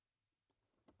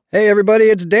Hey everybody,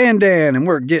 it's Dan, and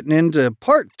we're getting into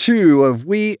part 2 of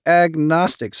We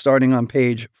Agnostics, starting on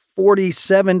page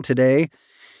 47 today.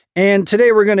 And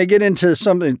today we're going to get into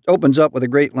something that opens up with a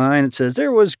great line. It says,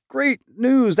 "There was great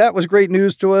news. That was great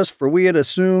news to us, for we had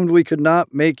assumed we could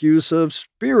not make use of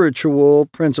spiritual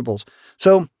principles."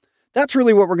 So that's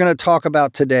really what we're going to talk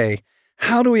about today.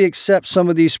 How do we accept some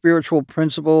of these spiritual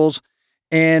principles?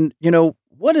 And,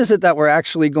 what is it that we're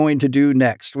actually going to do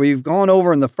next? We've gone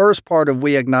over in the first part of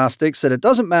We Agnostics that it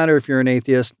doesn't matter if you're an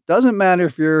atheist, doesn't matter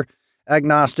if you're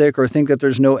agnostic or think that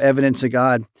there's no evidence of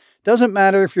God, doesn't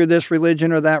matter if you're this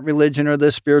religion or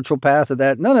this spiritual path or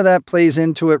that. None of that plays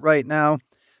into it right now.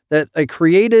 That a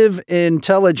creative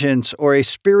intelligence or a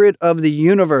spirit of the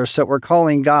universe that we're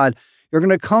calling God, you're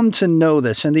going to come to know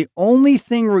this. And the only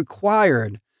thing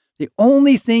required, the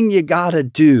only thing you got to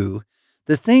do,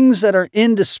 the things that are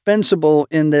indispensable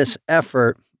in this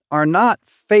effort are not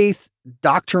faith,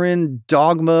 doctrine,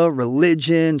 dogma,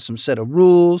 religion, some set of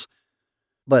rules,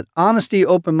 but honesty,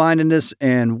 open-mindedness,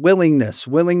 and willingness.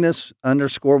 Willingness,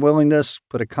 underscore willingness,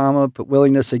 put a comma, put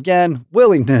willingness again,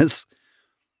 willingness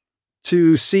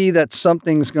to see that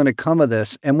something's going to come of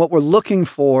this. And what we're looking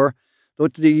for,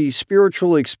 what the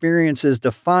spiritual experience is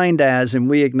defined as in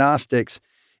We Agnostics,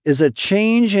 is a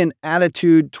change in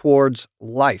attitude towards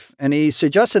life. And he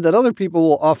suggested that other people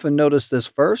will often notice this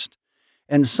first.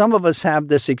 And some of us have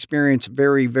this experience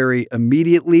very, very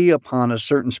immediately upon a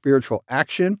certain spiritual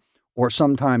action, or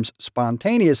sometimes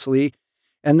spontaneously.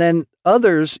 And then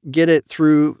others get it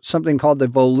through something called the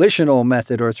volitional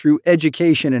method or through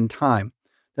education and time.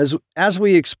 As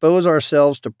we expose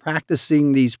ourselves to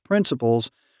practicing these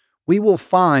principles, we will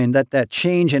find that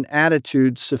change in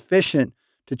attitude sufficient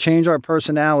to change our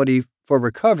personality for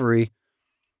recovery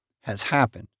has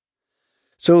happened.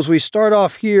 So as we start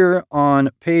off here on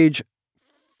page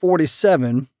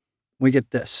 47, we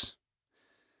get this.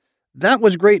 That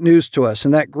was great news to us,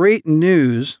 and that great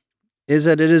news is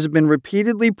that it has been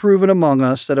repeatedly proven among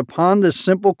us that upon this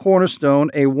simple cornerstone,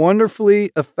 a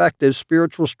wonderfully effective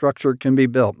spiritual structure can be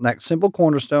built. And that simple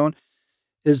cornerstone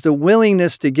is the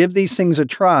willingness to give these things a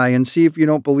try and see if you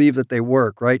don't believe that they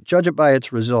work, right? Judge it by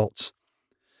its results.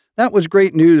 That was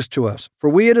great news to us, for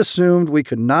we had assumed we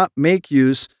could not make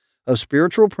use of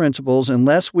spiritual principles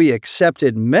unless we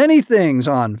accepted many things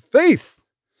on faith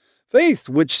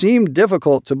which seemed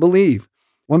difficult to believe.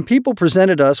 When people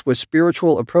presented us with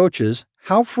spiritual approaches,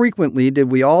 how frequently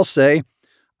did we all say,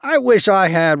 "I wish I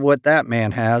had what that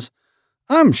man has.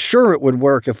 I'm sure it would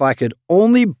work if I could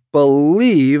only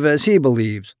believe as he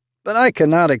believes, but I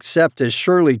cannot accept as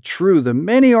surely true the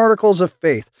many articles of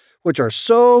faith which are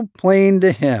so plain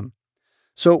to him."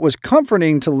 So it was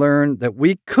comforting to learn that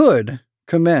we could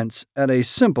commence at a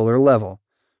simpler level,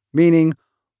 meaning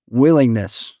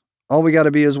willingness. All we got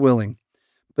to be is willing.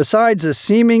 Besides a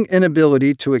seeming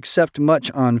inability to accept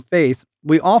much on faith,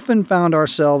 we often found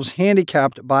ourselves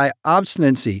handicapped by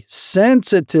obstinacy,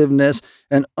 sensitiveness,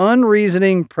 and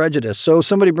unreasoning prejudice. So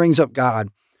somebody brings up God,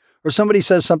 or somebody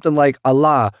says something like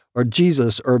Allah or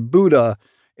Jesus or Buddha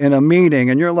in a meeting,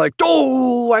 and you're like,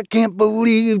 "Oh, I can't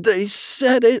believe they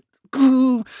said it.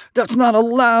 Ooh, that's not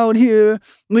allowed here.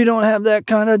 We don't have that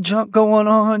kind of junk going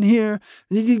on here."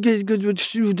 You get good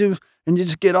what you do, and you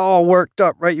just get all worked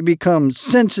up, right? You become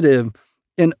sensitive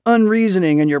and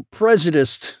unreasoning, and your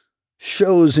prejudice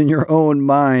shows in your own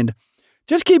mind.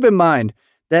 Just keep in mind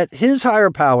that his higher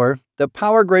power, the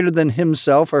power greater than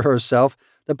himself or herself,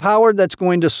 the power that's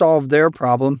going to solve their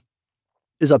problem,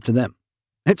 is up to them.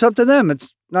 It's up to them.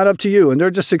 It's not up to you. And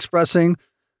they're just expressing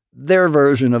their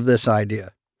version of this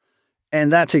idea.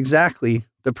 And that's exactly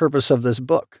the purpose of this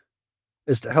book,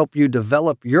 is to help you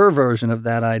develop your version of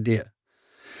that idea.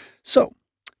 So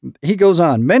he goes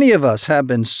on, many of us have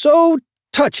been so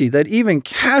touchy that even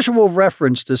casual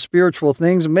reference to spiritual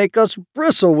things make us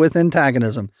bristle with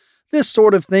antagonism. This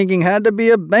sort of thinking had to be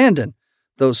abandoned.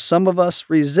 Though some of us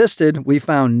resisted, we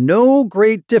found no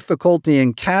great difficulty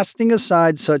in casting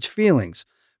aside such feelings.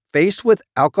 Faced with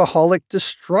alcoholic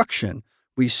destruction,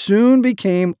 we soon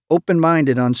became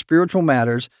open-minded on spiritual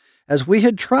matters as we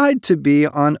had tried to be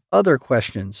on other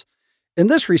questions. In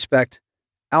this respect,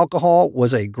 alcohol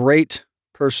was a great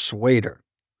persuader.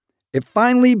 It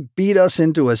finally beat us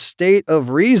into a state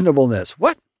of reasonableness.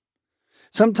 What?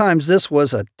 Sometimes this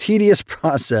was a tedious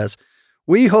process.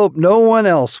 We hope no one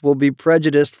else will be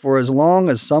prejudiced for as long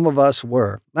as some of us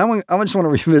were. I just want to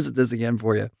revisit this again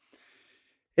for you.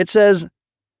 It says,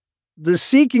 the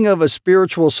seeking of a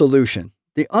spiritual solution,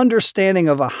 the understanding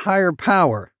of a higher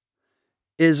power,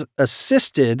 is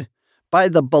assisted by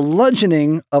the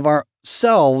bludgeoning of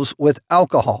ourselves with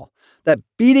alcohol. that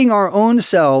beating our own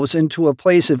selves into a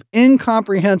place of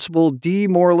incomprehensible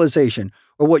demoralization,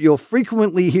 or what you'll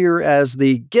frequently hear as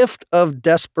the gift of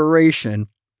desperation,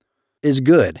 is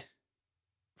good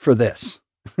for this.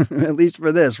 At least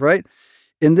for this, right?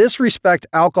 In this respect,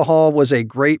 alcohol was a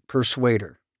great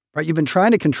persuader, right? You've been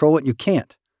trying to control it and you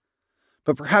can't.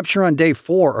 But perhaps you're on day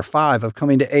 4 or 5 of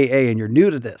coming to AA and you're new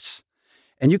to this,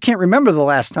 and you can't remember the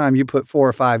last time you put 4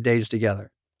 or 5 days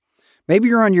together. Maybe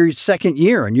you're on your 2nd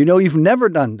year and you know you've never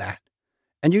done that.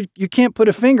 And you can't put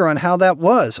a finger on how that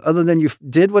was, other than you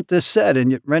did what this said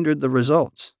and it rendered the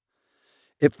results.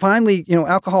 It finally,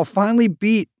 alcohol finally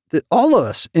beat all of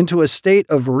us into a state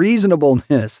of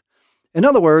reasonableness. In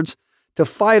other words, to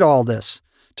fight all this,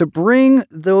 to bring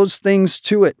those things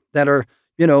to it that are,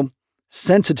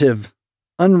 sensitive,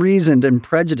 unreasoned, and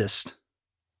prejudiced,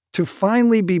 to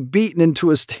finally be beaten into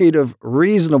a state of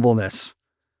reasonableness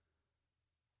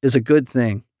is a good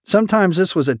thing. Sometimes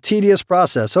this was a tedious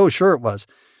process. Oh, sure it was.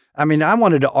 I mean, I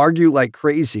wanted to argue like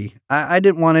crazy. I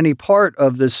didn't want any part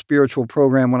of this spiritual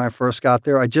program when I first got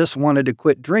there. I just wanted to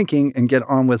quit drinking and get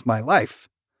on with my life.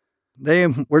 They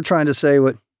were trying to say,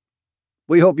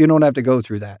 we hope you don't have to go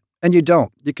through that. And you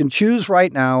don't. You can choose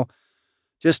right now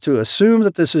just to assume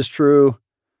that this is true.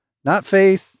 Not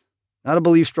faith, not a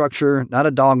belief structure, not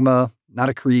a dogma, not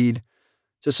a creed.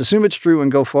 Just assume it's true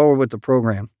and go forward with the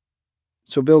program.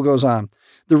 So Bill goes on.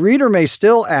 The reader may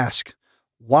still ask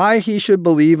why he should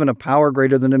believe in a power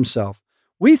greater than himself.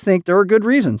 We think there are good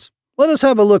reasons. Let us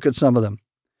have a look at some of them.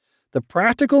 The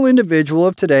practical individual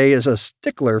of today is a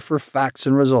stickler for facts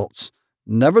and results.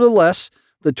 Nevertheless,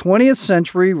 the 20th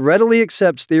century readily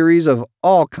accepts theories of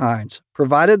all kinds,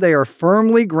 provided they are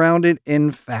firmly grounded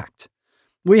in fact.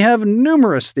 We have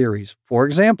numerous theories, for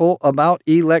example, about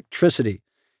electricity.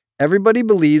 Everybody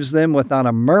believes them without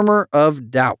a murmur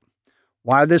of doubt.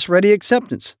 Why this ready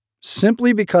acceptance?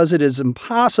 Simply because it is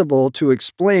impossible to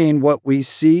explain what we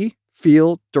see,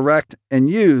 feel, direct, and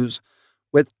use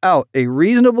without a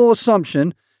reasonable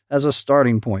assumption as a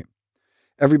starting point.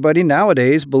 Everybody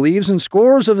nowadays believes in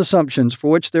scores of assumptions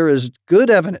for which there is good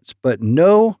evidence, but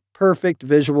no perfect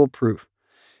visual proof.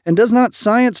 And does not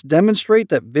science demonstrate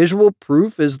that visual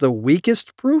proof is the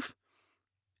weakest proof?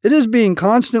 It is being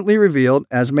constantly revealed,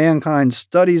 as mankind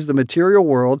studies the material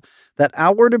world, that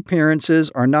outward appearances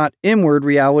are not inward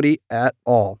reality at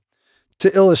all.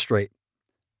 To illustrate,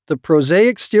 the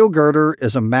prosaic steel girder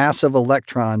is a mass of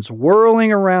electrons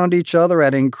whirling around each other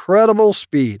at incredible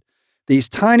speed. These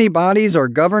tiny bodies are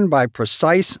governed by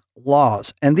precise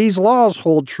laws, and these laws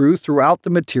hold true throughout the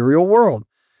material world.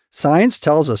 Science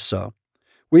tells us so.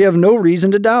 We have no reason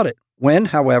to doubt it. When,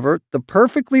 however, the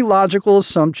perfectly logical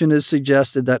assumption is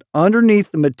suggested that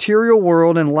underneath the material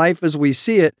world and life as we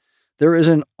see it, there is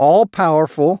an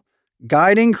all-powerful,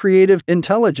 guiding creative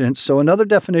intelligence. So another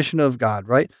definition of God,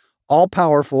 right?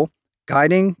 All-powerful,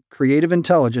 guiding creative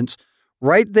intelligence.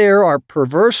 Right there, our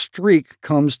perverse streak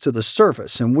comes to the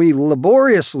surface, and we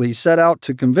laboriously set out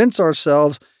to convince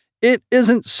ourselves it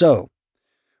isn't so.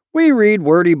 We read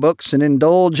wordy books and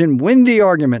indulge in windy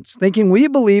arguments, thinking we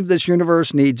believe this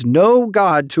universe needs no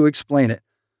God to explain it.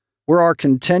 Were our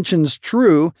contentions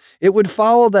true, it would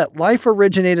follow that life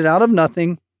originated out of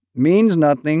nothing, means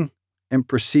nothing, and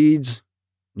proceeds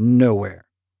nowhere.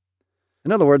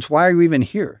 In other words, why are you even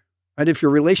here? Right? If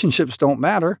your relationships don't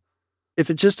matter, if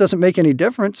it just doesn't make any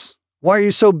difference, why are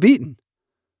you so beaten?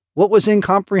 What was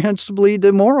incomprehensibly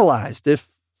demoralized if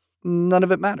none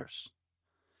of it matters?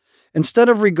 Instead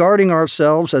of regarding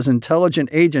ourselves as intelligent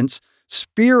agents,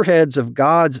 spearheads of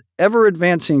God's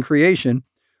ever-advancing creation,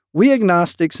 we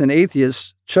agnostics and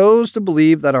atheists chose to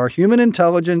believe that our human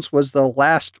intelligence was the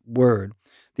last word,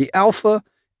 the Alpha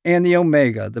and the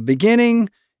Omega, the beginning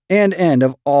and end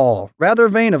of all. Rather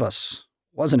vain of us,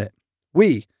 wasn't it?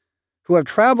 We, who have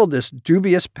traveled this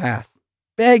dubious path,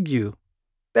 beg you,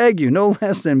 no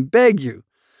less than beg you,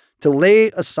 to lay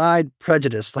aside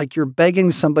prejudice like you're begging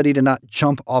somebody to not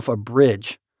jump off a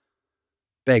bridge.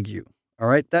 Beg you, all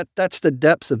right? That's the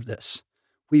depth of this.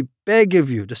 We beg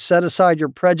of you to set aside your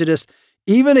prejudice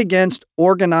even against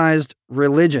organized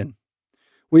religion.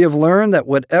 We have learned that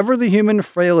whatever the human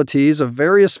frailties of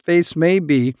various faiths may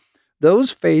be,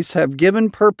 those faiths have given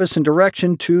purpose and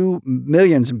direction to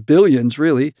millions, billions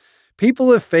really.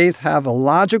 People of faith have a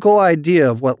logical idea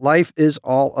of what life is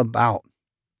all about.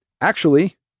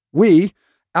 Actually, we,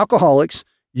 alcoholics,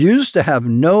 used to have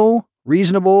no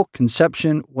reasonable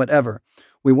conception whatever.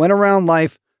 We went around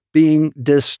life being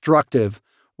destructive.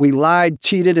 We lied,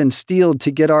 cheated, and stealed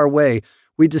to get our way.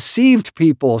 We deceived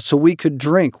people so we could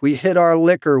drink. We hid our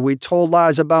liquor. We told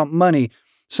lies about money.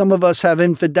 Some of us have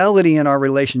infidelity in our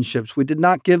relationships. We did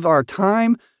not give our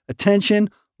time, attention,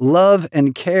 love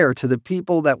and care to the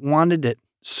people that wanted it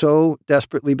so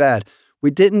desperately bad.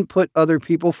 We didn't put other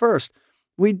people first.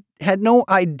 We had no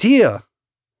idea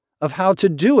of how to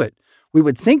do it. We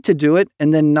would think to do it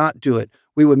and then not do it.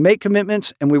 We would make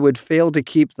commitments and we would fail to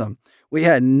keep them. We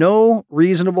had no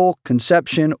reasonable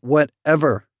conception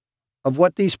whatever of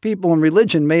what these people in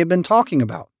religion may have been talking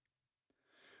about.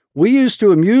 We used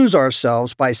to amuse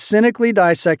ourselves by cynically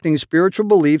dissecting spiritual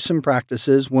beliefs and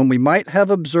practices when we might have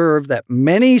observed that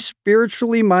many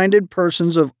spiritually minded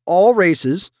persons of all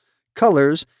races,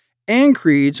 colors, and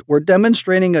creeds were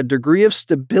demonstrating a degree of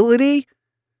stability.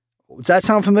 Does that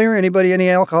sound familiar? Any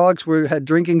alcoholics had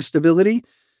drinking stability?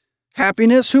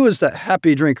 Happiness? Who is the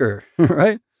happy drinker,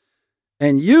 right?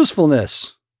 And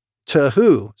usefulness to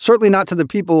who? Certainly not to the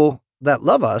people that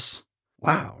love us.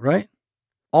 Wow, right?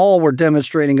 All were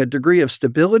demonstrating a degree of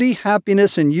stability,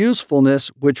 happiness, and usefulness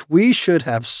which we should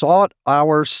have sought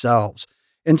ourselves.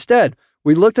 Instead,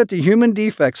 we looked at the human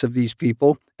defects of these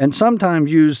people and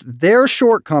sometimes used their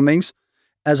shortcomings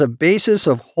as a basis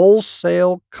of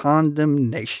wholesale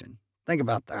condemnation. Think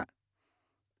about that.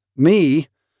 Me,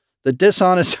 the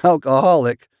dishonest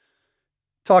alcoholic,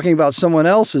 talking about someone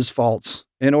else's faults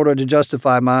in order to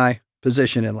justify my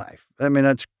position in life. I mean,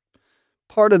 that's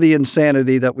part of the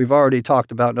insanity that we've already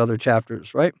talked about in other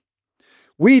chapters, right?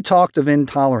 We talked of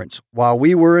intolerance while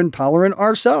we were intolerant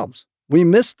ourselves. We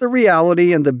missed the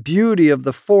reality and the beauty of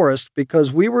the forest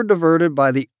because we were diverted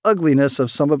by the ugliness of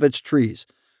some of its trees.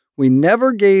 We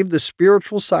never gave the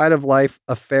spiritual side of life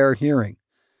a fair hearing.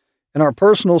 In our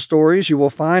personal stories, you will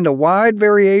find a wide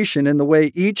variation in the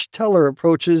way each teller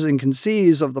approaches and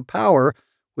conceives of the power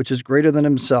which is greater than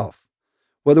himself.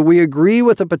 Whether we agree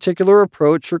with a particular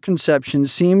approach or conception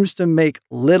seems to make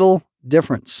little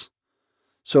difference.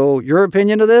 So your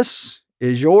opinion of this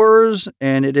is yours,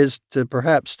 and it is to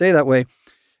perhaps stay that way.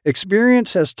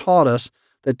 Experience has taught us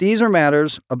that these are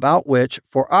matters about which,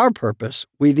 for our purpose,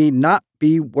 we need not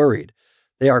be worried.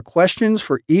 They are questions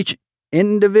for each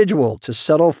individual to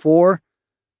settle for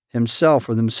himself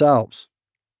or themselves.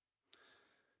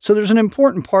 So there's an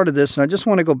important part of this, and I just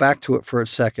want to go back to it for a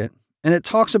second. And it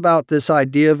talks about this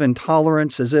idea of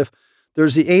intolerance as if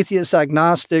there's the atheist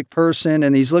agnostic person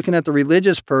and he's looking at the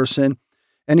religious person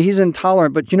and he's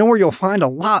intolerant. But you know where you'll find a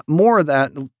lot more of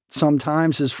that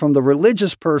sometimes is from the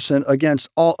religious person against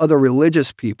all other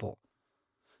religious people.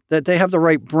 That they have the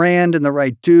right brand and the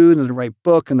right dude and the right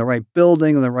book and the right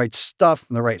building and the right stuff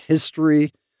and the right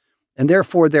history. And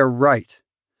therefore they're right.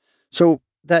 So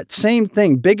that same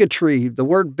thing, bigotry, the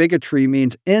word bigotry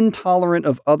means intolerant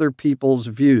of other people's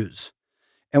views.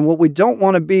 And what we don't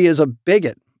want to be is a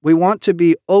bigot. We want to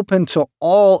be open to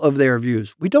all of their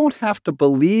views. We don't have to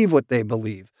believe what they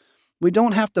believe. We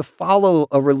don't have to follow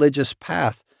a religious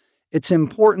path. It's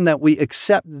important that we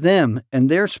accept them and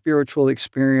their spiritual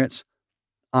experience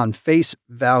on face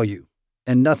value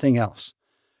and nothing else.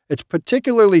 It's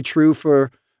particularly true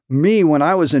for me when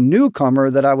I was a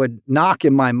newcomer that I would knock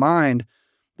in my mind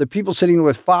the people sitting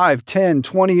with 5, 10,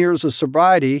 20 years of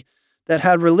sobriety that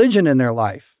had religion in their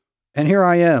life. And here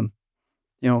I am,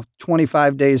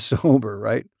 25 days sober,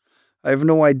 right? I have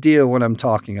no idea what I'm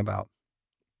talking about.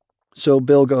 So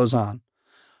Bill goes on.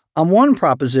 On one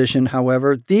proposition,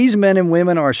 however, these men and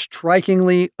women are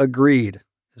strikingly agreed.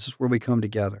 This is where we come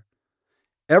together.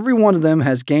 Every one of them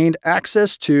has gained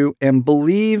access to and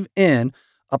believe in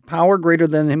a power greater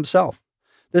than himself.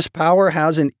 This power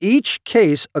has in each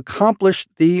case accomplished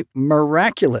the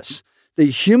miraculous, the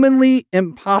humanly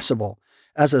impossible.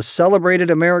 As a celebrated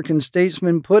American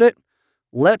statesman put it,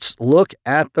 let's look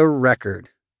at the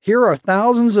record. Here are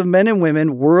thousands of men and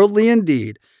women, worldly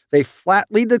indeed. They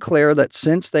flatly declare that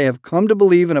since they have come to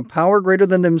believe in a power greater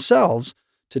than themselves,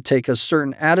 to take a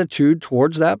certain attitude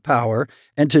towards that power,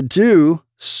 and to do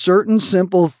certain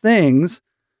simple things,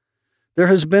 there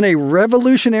has been a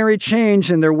revolutionary change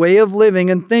in their way of living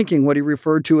and thinking, what he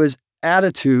referred to as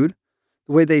attitude,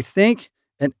 the way they think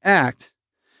and act.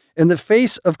 In the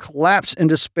face of collapse and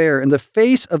despair, in the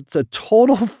face of the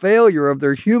total failure of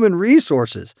their human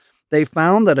resources, they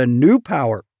found that a new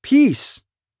power, peace,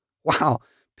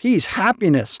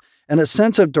 happiness, and a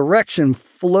sense of direction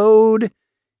flowed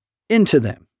into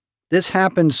them. This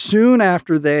happened soon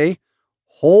after they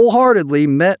wholeheartedly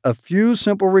met a few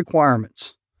simple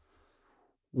requirements.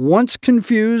 Once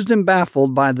confused and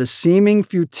baffled by the seeming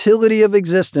futility of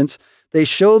existence, they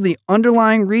show the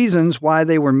underlying reasons why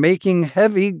they were making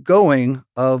heavy going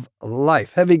of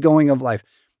life,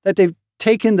 that they've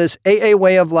taken this AA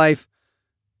way of life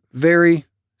very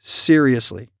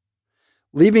seriously.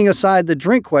 Leaving aside the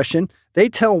drink question, they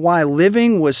tell why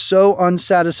living was so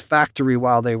unsatisfactory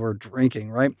while they were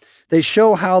drinking, right? They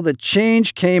show how the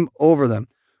change came over them.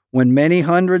 When many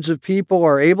hundreds of people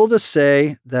are able to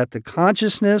say that the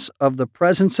consciousness of the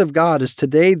presence of God is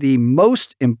today the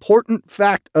most important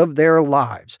fact of their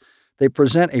lives, they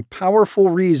present a powerful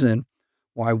reason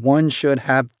why one should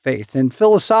have faith. And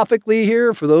philosophically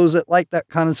here, for those that like that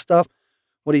kind of stuff,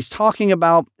 what he's talking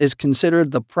about is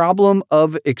considered the problem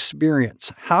of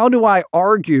experience. How do I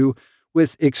argue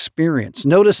with experience?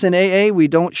 Notice in AA, we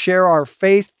don't share our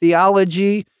faith,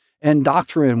 theology, and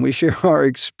doctrine. We share our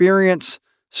experience,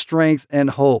 strength,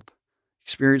 and hope.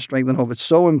 Experience, strength, and hope. It's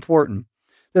so important.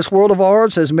 This world of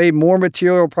ours has made more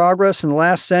material progress in the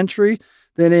last century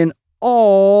than in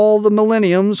all the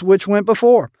millenniums which went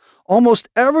before. Almost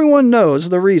everyone knows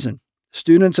the reason.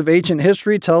 Students of ancient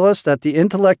history tell us that the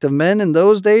intellect of men in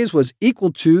those days was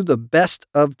equal to the best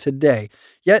of today.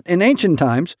 Yet in ancient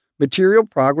times, material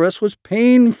progress was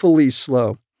painfully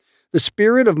slow. The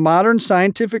spirit of modern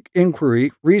scientific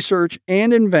inquiry, research,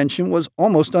 and invention was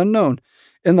almost unknown.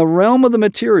 In the realm of the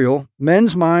material,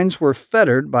 men's minds were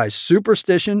fettered by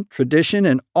superstition, tradition,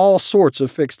 and all sorts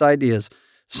of fixed ideas.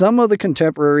 Some of the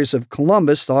contemporaries of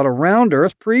Columbus thought a round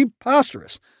earth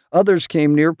preposterous. Others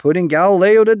came near putting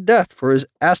Galileo to death for his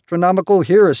astronomical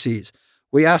heresies.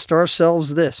 We asked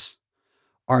ourselves this: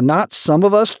 are not some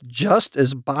of us just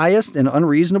as biased and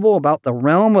unreasonable about the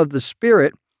realm of the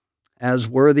spirit as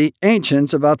were the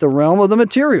ancients about the realm of the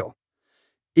material?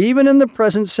 Even in the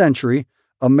present century,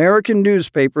 American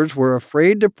newspapers were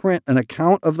afraid to print an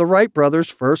account of the Wright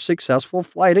brothers' first successful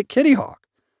flight at Kitty Hawk.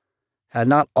 Had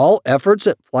not all efforts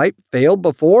at flight failed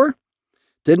before?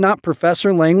 Did not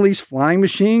Professor Langley's flying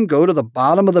machine go to the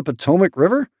bottom of the Potomac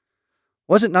River?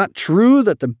 Was it not true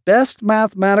that the best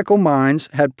mathematical minds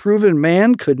had proven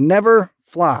man could never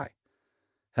fly?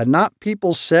 Had not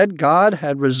people said God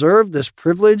had reserved this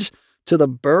privilege to the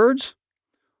birds?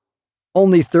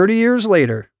 Only 30 years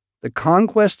later, the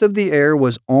conquest of the air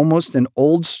was almost an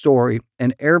old story,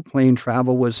 and airplane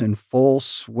travel was in full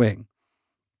swing.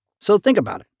 So think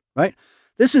about it, right?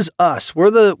 This is us. We're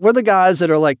the guys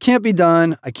that are like, can't be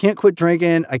done. I can't quit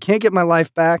drinking. I can't get my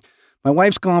life back. My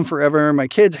wife's gone forever. My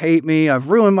kids hate me. I've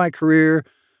ruined my career.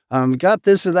 Got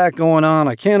this or that going on.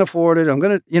 I can't afford it.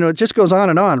 It just goes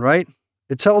on, right?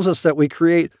 It tells us that we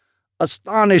create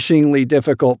astonishingly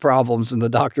difficult problems in the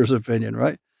doctor's opinion,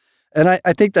 right? And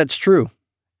I think that's true.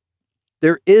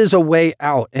 There is a way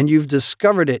out, and you've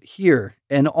discovered it here.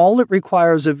 And all it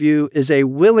requires of you is a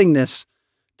willingness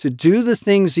to do the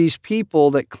things these people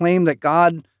that claim that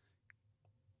God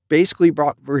basically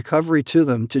brought recovery to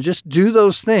them, to just do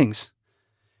those things.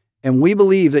 And we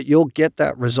believe that you'll get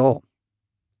that result.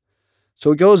 So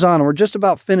he goes on, and we're just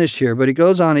about finished here, but he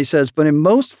goes on, he says, but in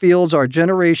most fields, our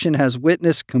generation has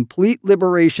witnessed complete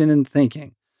liberation in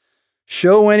thinking.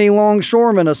 Show any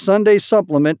longshoreman a Sunday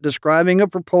supplement describing a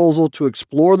proposal to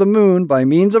explore the moon by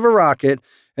means of a rocket,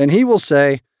 and he will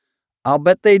say, I'll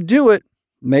bet they do it.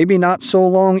 Maybe not so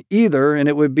long either, and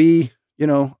it would be,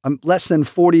 less than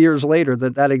 40 years later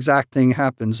that exact thing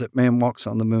happens, that man walks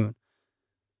on the moon.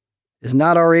 Is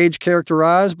not our age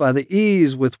characterized by the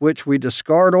ease with which we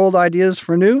discard old ideas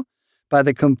for new, by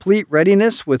the complete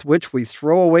readiness with which we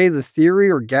throw away the theory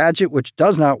or gadget which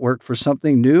does not work for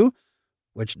something new,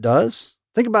 which does?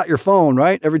 Think about your phone,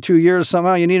 right? Every 2 years,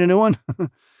 somehow you need a new one. I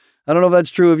don't know if that's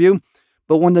true of you.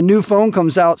 But when the new phone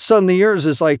comes out, suddenly yours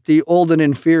is like the old and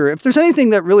inferior. If there's anything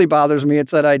that really bothers me,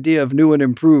 it's that idea of new and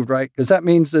improved, right? Because that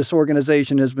means this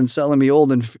organization has been selling me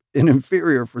old and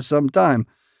inferior for some time.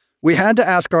 We had to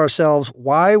ask ourselves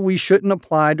why we shouldn't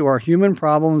apply to our human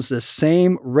problems the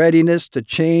same readiness to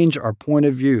change our point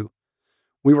of view.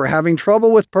 We were having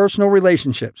trouble with personal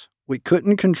relationships. We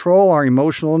couldn't control our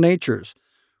emotional natures.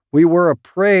 We were a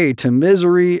prey to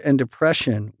misery and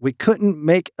depression. We couldn't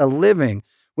make a living.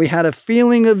 We had a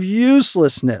feeling of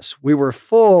uselessness. We were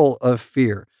full of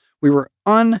fear. We were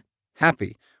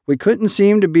unhappy. We couldn't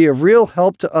seem to be of real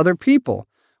help to other people.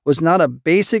 Was not a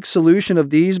basic solution of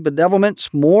these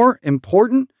bedevilments more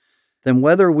important than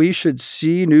whether we should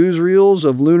see newsreels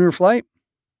of lunar flight?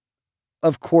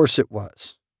 Of course it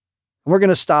was. We're going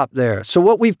to stop there. So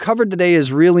what we've covered today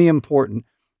is really important.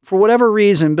 For whatever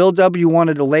reason, Bill W.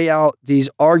 wanted to lay out these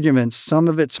arguments, some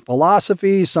of it's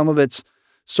philosophy, some of it's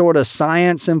sort of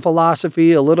science and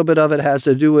philosophy, a little bit of it has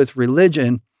to do with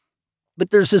religion. But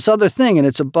there's this other thing, and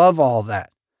it's above all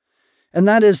that. And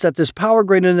that is that this power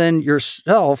greater than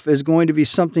yourself is going to be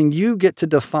something you get to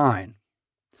define.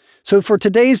 So for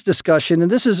today's discussion,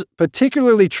 and this is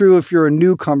particularly true if you're a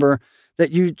newcomer,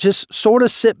 that you just sort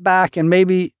of sit back and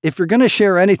maybe, if you're going to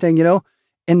share anything,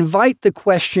 invite the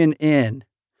question in.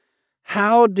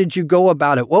 How did you go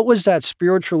about it? What was that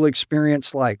spiritual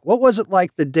experience like? What was it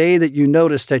like the day that you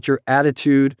noticed that your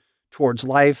attitude towards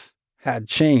life had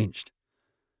changed.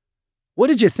 What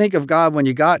did you think of God when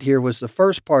you got here was the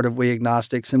first part of We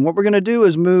Agnostics. And what we're going to do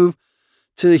is move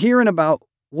to hearing about,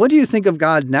 what do you think of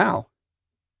God now?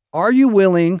 Are you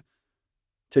willing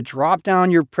to drop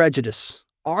down your prejudice?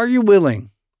 Are you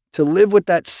willing to live with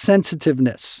that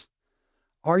sensitiveness?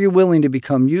 Are you willing to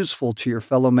become useful to your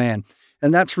fellow man?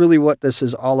 And that's really what this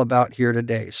is all about here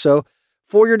today. So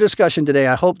for your discussion today,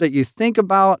 I hope that you think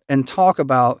about and talk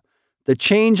about the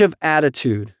change of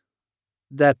attitude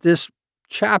that this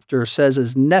chapter says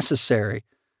is necessary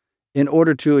in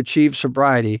order to achieve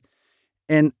sobriety,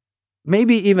 and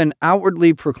maybe even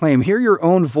outwardly proclaim, hear your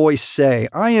own voice say,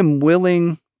 I am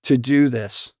willing to do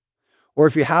this. Or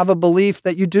if you have a belief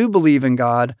that you do believe in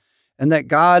God, and that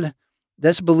God,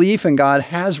 this belief in God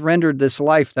has rendered this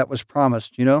life that was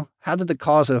promised, how did the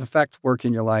cause and effect work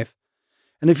in your life?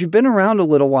 And if you've been around a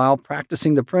little while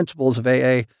practicing the principles of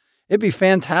AA, it'd be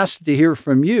fantastic to hear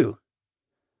from you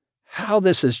how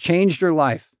this has changed your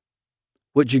life.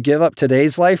 Would you give up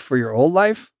today's life for your old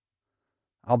life?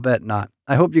 I'll bet not.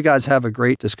 I hope you guys have a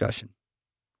great discussion.